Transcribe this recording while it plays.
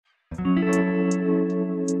Ladies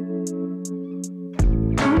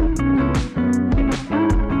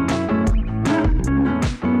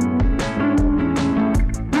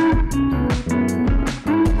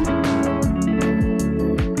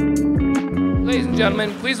and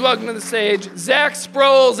gentlemen, please welcome to the stage, Zach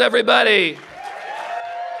Sproles, everybody.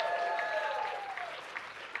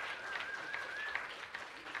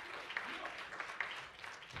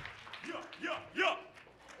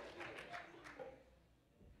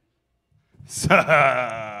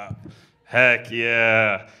 Heck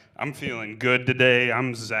yeah. I'm feeling good today.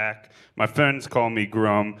 I'm Zach. My friends call me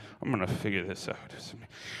Grum. I'm gonna figure this out.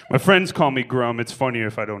 My friends call me Grum. It's funnier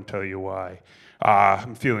if I don't tell you why.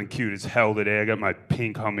 I'm feeling cute as hell today. I got my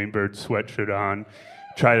pink hummingbird sweatshirt on.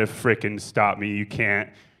 Try to frickin' stop me. You can't.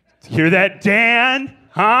 Hear that, Dan?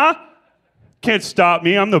 Huh? Can't stop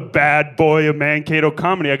me. I'm the bad boy of Mankato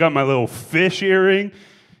comedy. I got my little fish earring.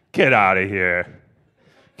 Get out of here.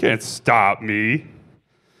 Can't stop me.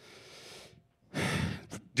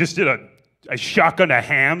 Just did a shotgun of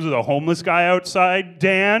hams with a homeless guy outside,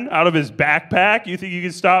 Dan, out of his backpack. You think you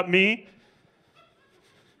can stop me?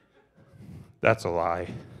 That's a lie.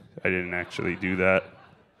 I didn't actually do that.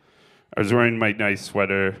 I was wearing my nice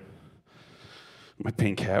sweater, my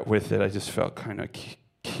pink hat with it. I just felt kind of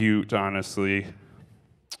cute, honestly.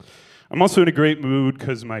 I'm also in a great mood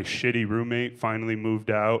because my shitty roommate finally moved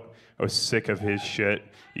out. I was sick of his shit.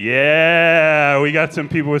 Yeah, we got some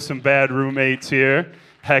people with some bad roommates here.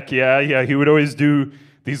 Heck yeah. He would always do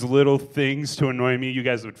these little things to annoy me. You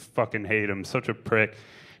guys would fucking hate him. Such a prick.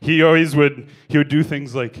 He would do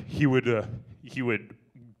things like he would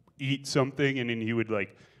eat something and then he would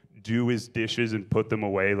like do his dishes and put them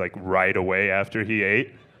away like right away after he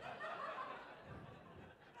ate.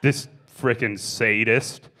 This frickin'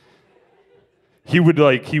 sadist. He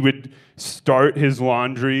would start his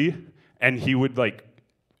laundry and he would like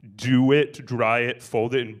do it, dry it,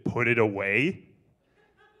 fold it, and put it away.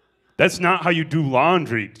 That's not how you do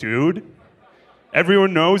laundry, dude.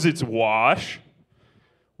 Everyone knows it's wash.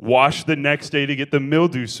 Wash the next day to get the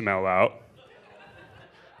mildew smell out.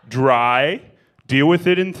 Dry. Deal with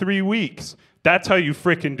it in 3 weeks. That's how you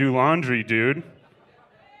frickin' do laundry, dude.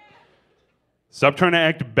 Stop trying to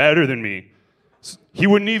act better than me. He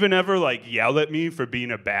wouldn't even ever like yell at me for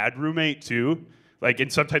being a bad roommate too. Like,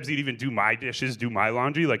 and sometimes he'd even do my dishes, do my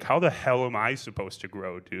laundry. Like, how the hell am I supposed to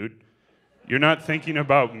grow, dude? You're not thinking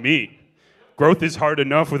about me. Growth is hard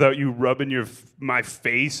enough without you rubbing my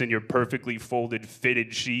face in your perfectly folded,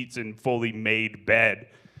 fitted sheets and fully made bed.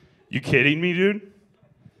 You kidding me, dude?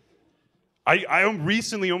 I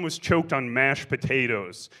recently almost choked on mashed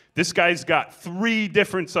potatoes. This guy's got 3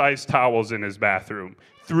 different size towels in his bathroom.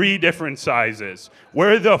 3 different sizes.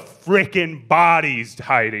 Where are the frickin' bodies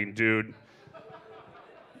hiding, dude?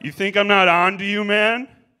 You think I'm not on to you, man?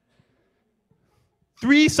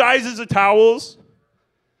 3 sizes of towels?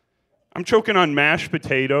 I'm choking on mashed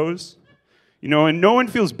potatoes. You know, and no one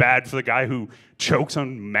feels bad for the guy who chokes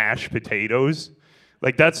on mashed potatoes.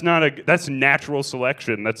 Like, that's natural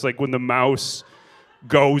selection. That's like when the mouse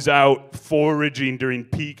goes out foraging during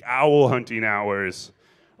peak owl hunting hours.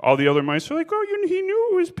 All the other mice are like, oh, he knew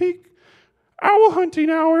it was peak owl hunting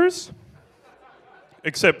hours.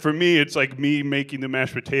 Except for me, it's like me making the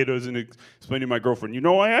mashed potatoes and explaining to my girlfriend, you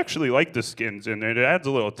know, I actually like the skins in it. It adds a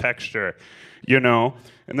little texture, you know?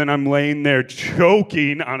 And then I'm laying there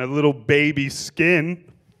choking on a little baby skin.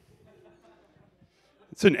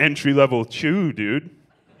 It's an entry-level chew, dude.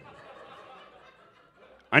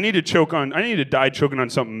 I need to die choking on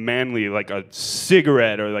something manly, like a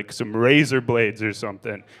cigarette or like some razor blades or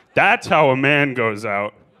something. That's how a man goes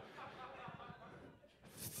out.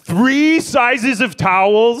 3 sizes of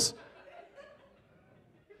towels?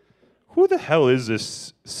 Who the hell is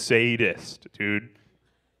this sadist, dude?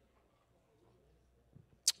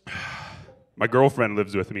 My girlfriend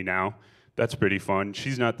lives with me now. That's pretty fun.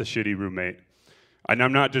 She's not the shitty roommate. And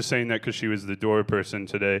I'm not just saying that because she was the door person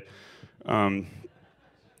today. You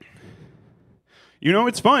know,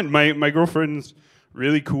 it's fun. My girlfriend's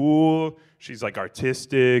really cool. She's like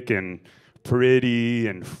artistic and pretty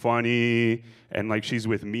and funny. And like she's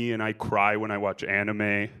with me and I cry when I watch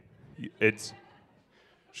anime. She's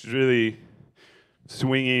really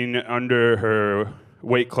swinging under her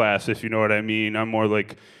weight class, if you know what I mean. I'm more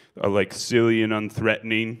like silly and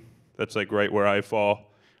unthreatening. That's like right where I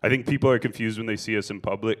fall. I think people are confused when they see us in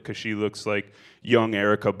public because she looks like young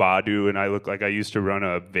Erykah Badu and I look like I used to run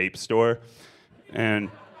a vape store. And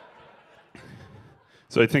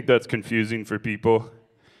so I think that's confusing for people.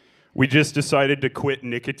 We just decided to quit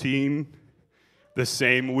nicotine the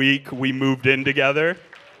same week we moved in together,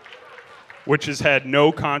 which has had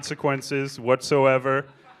no consequences whatsoever.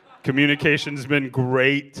 Communication's been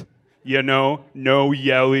great. You know, no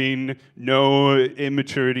yelling, no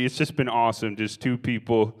immaturity. It's just been awesome. Just two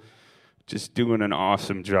people just doing an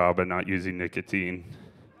awesome job at not using nicotine.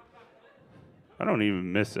 I don't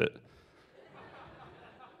even miss it.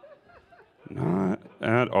 Not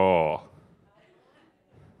at all.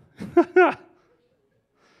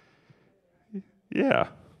 Yeah.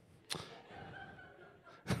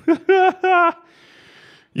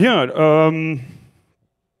 Yeah,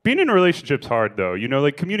 being in a relationship's hard though. You know,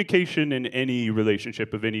 like communication in any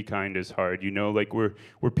relationship of any kind is hard. You know, like we're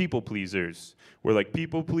people pleasers. We're like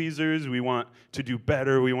people pleasers. We want to do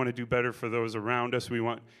better. We want to do better for those around us. We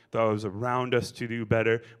want those around us to do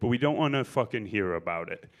better, but we don't want to fucking hear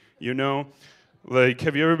about it. You know? Like,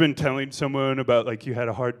 have you ever been telling someone about like you had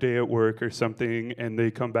a hard day at work or something and they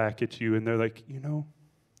come back at you and they're like, you know,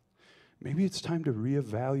 maybe it's time to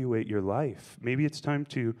reevaluate your life. Maybe it's time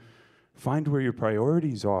to find where your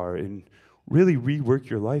priorities are and really rework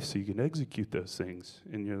your life so you can execute those things.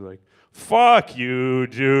 And you're like, fuck you,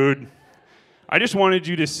 dude. I just wanted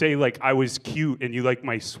you to say, like, I was cute and you like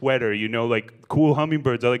my sweater, you know, like cool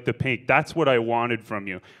hummingbirds, I like the paint. That's what I wanted from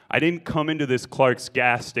you. I didn't come into this Clark's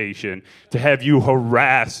gas station to have you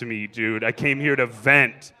harass me, dude. I came here to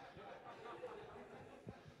vent.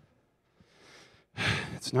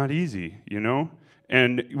 It's not easy, you know?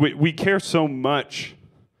 And we care so much,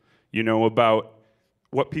 you know, about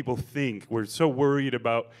what people think. We're so worried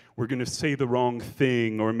about we're going to say the wrong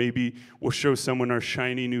thing, or maybe we'll show someone our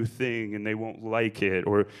shiny new thing and they won't like it,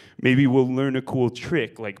 or maybe we'll learn a cool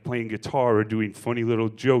trick like playing guitar or doing funny little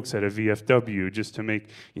jokes at a VFW just to make,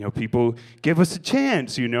 you know, people give us a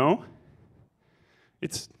chance, you know?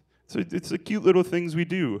 It's the cute little things we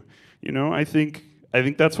do, you know? I think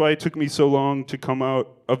that's why it took me so long to come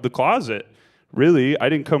out of the closet. Really, I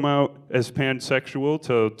didn't come out as pansexual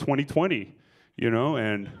till 2020. You know,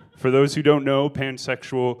 and for those who don't know,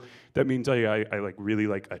 pansexual, that means I like really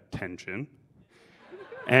like attention.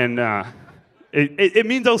 And it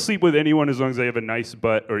means I'll sleep with anyone as long as they have a nice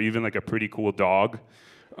butt or even like a pretty cool dog.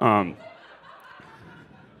 And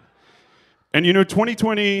you know,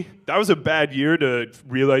 2020, that was a bad year to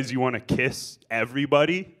realize you want to kiss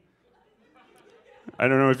everybody. I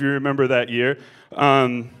don't know if you remember that year.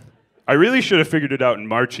 I really should have figured it out in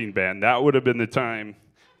marching band. That would have been the time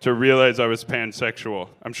to realize I was pansexual.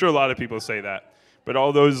 I'm sure a lot of people say that. But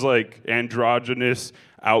all those like androgynous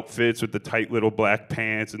outfits with the tight little black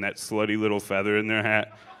pants and that slutty little feather in their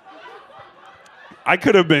hat. I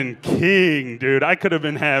could have been king, dude. I could have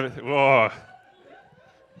been I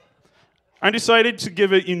decided to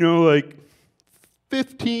give it, you know, like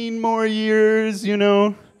 15 more years, you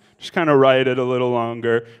know. Just kind of ride it a little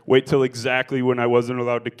longer. Wait till exactly when I wasn't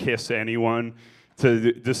allowed to kiss anyone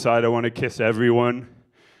to decide I want to kiss everyone.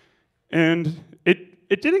 And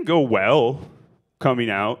it didn't go well coming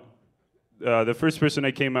out. The first person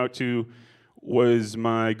I came out to was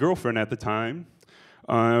my girlfriend at the time.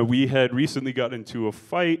 We had recently got into a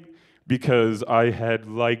fight because I had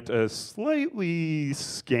liked a slightly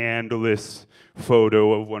scandalous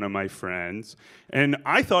photo of one of my friends. And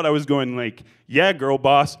I thought I was going like, yeah, girl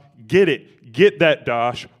boss, get it. Get that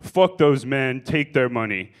dosh. Fuck those men. Take their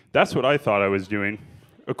money. That's what I thought I was doing.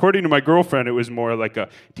 According to my girlfriend, it was more like a,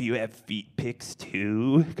 do you have feet pics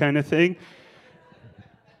too kind of thing.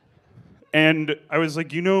 And I was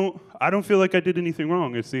like, you know, I don't feel like I did anything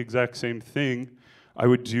wrong. It's the exact same thing I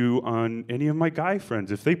would do on any of my guy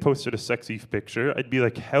friends. If they posted a sexy picture, I'd be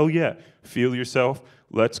like, hell yeah, feel yourself,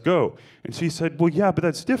 let's go. And she said, well, yeah, but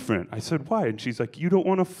that's different. I said, why? And she's like, you don't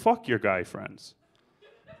want to fuck your guy friends.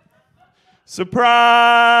 Surprise!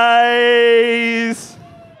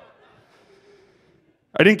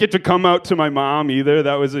 I didn't get to come out to my mom either.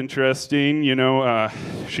 That was interesting. You know,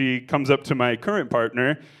 she comes up to my current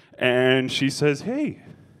partner and she says, hey,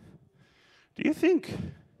 do you think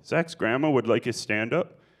Zach's grandma would like his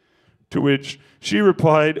stand-up? To which she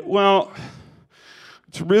replied, well,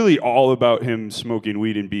 it's really all about him smoking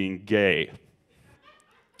weed and being gay.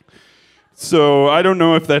 So I don't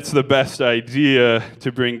know if that's the best idea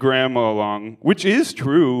to bring grandma along, which is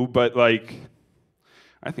true, but like,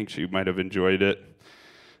 I think she might have enjoyed it.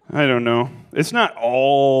 I don't know. It's not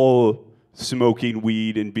all smoking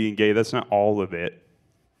weed and being gay. That's not all of it.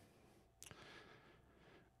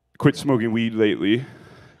 Quit smoking weed lately.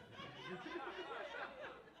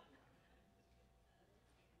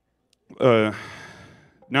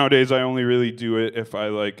 Nowadays, I only really do it if I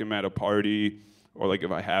like am at a party or like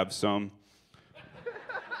if I have some.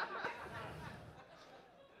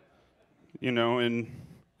 You know, and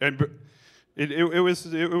it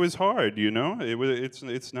was hard, you know.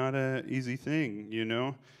 It's not an easy thing, you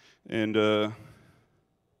know, and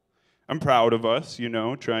I'm proud of us, you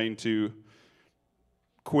know, trying to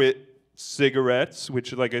quit cigarettes,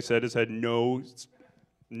 which, like I said, has had no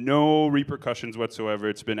repercussions whatsoever.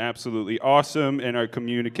 It's been absolutely awesome, and our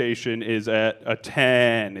communication is at a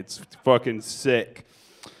 10. It's fucking sick.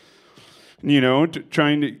 You know,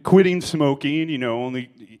 quitting smoking, you know,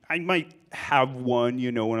 I might have one,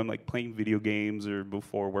 you know, when I'm like playing video games or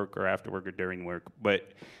before work or after work or during work,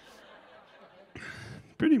 but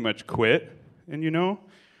pretty much quit. And, you know,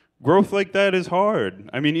 growth like that is hard.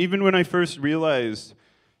 I mean, even when I first realized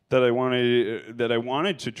that I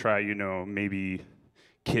wanted to try, you know, maybe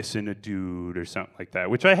kissing a dude or something like that,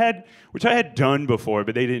 which I had done before,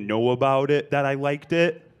 but they didn't know about it, that I liked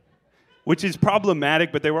it. Which is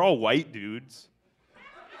problematic, but they were all white dudes.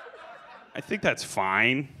 I think that's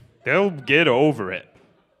fine. They'll get over it.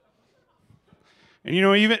 And, you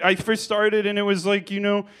know, even I first started and it was like, you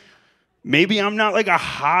know, maybe I'm not like a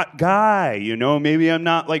hot guy, you know? Maybe I'm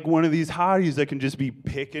not like one of these hotties that can just be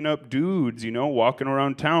picking up dudes, you know, walking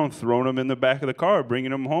around town, throwing them in the back of the car,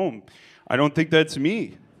 bringing them home. I don't think that's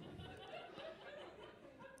me.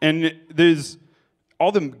 And there's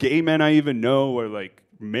all the gay men I even know are like,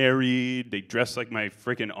 married, they dress like my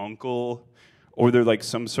freaking uncle, or they're like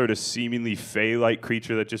some sort of seemingly fae-like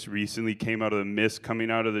creature that just recently came out of the mist,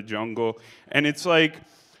 coming out of the jungle. And it's like,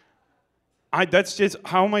 that's just,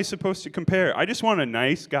 how am I supposed to compare? I just want a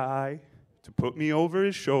nice guy to put me over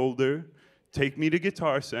his shoulder, take me to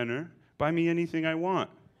Guitar Center, buy me anything I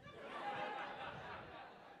want.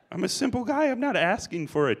 I'm a simple guy, I'm not asking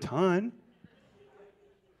for a ton.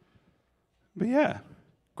 But yeah,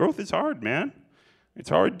 growth is hard, man. It's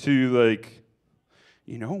hard to, like,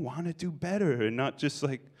 you know, want to do better and not just,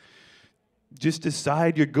 like, just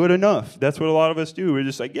decide you're good enough. That's what a lot of us do. We're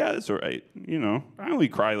just like, yeah, that's all right. You know, I only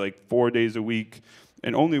cry, like, 4 days a week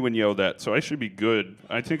and only when yelled at, so I should be good.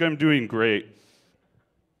 I think I'm doing great.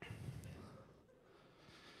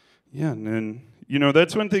 Yeah, and then, you know,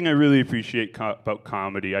 that's one thing I really appreciate about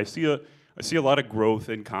comedy. I see a lot of growth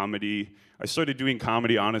in comedy. I started doing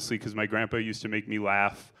comedy, honestly, because my grandpa used to make me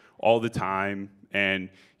laugh all the time. And,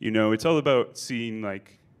 you know, it's all about seeing,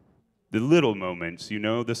 like, the little moments, you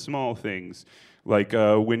know, the small things. Like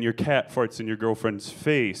when your cat farts in your girlfriend's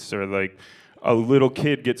face, or, like, a little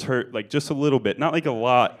kid gets hurt, like, just a little bit. Not, like, a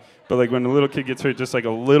lot, but, like, when a little kid gets hurt just, like, a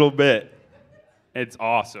little bit. It's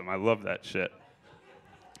awesome. I love that shit.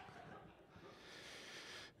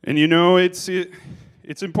 And, you know, it's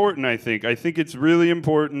important, I think. I think it's really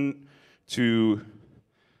important to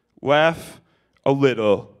laugh a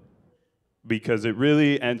little, because it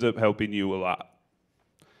really ends up helping you a lot.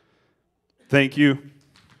 Thank you.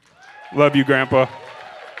 Love you, Grandpa.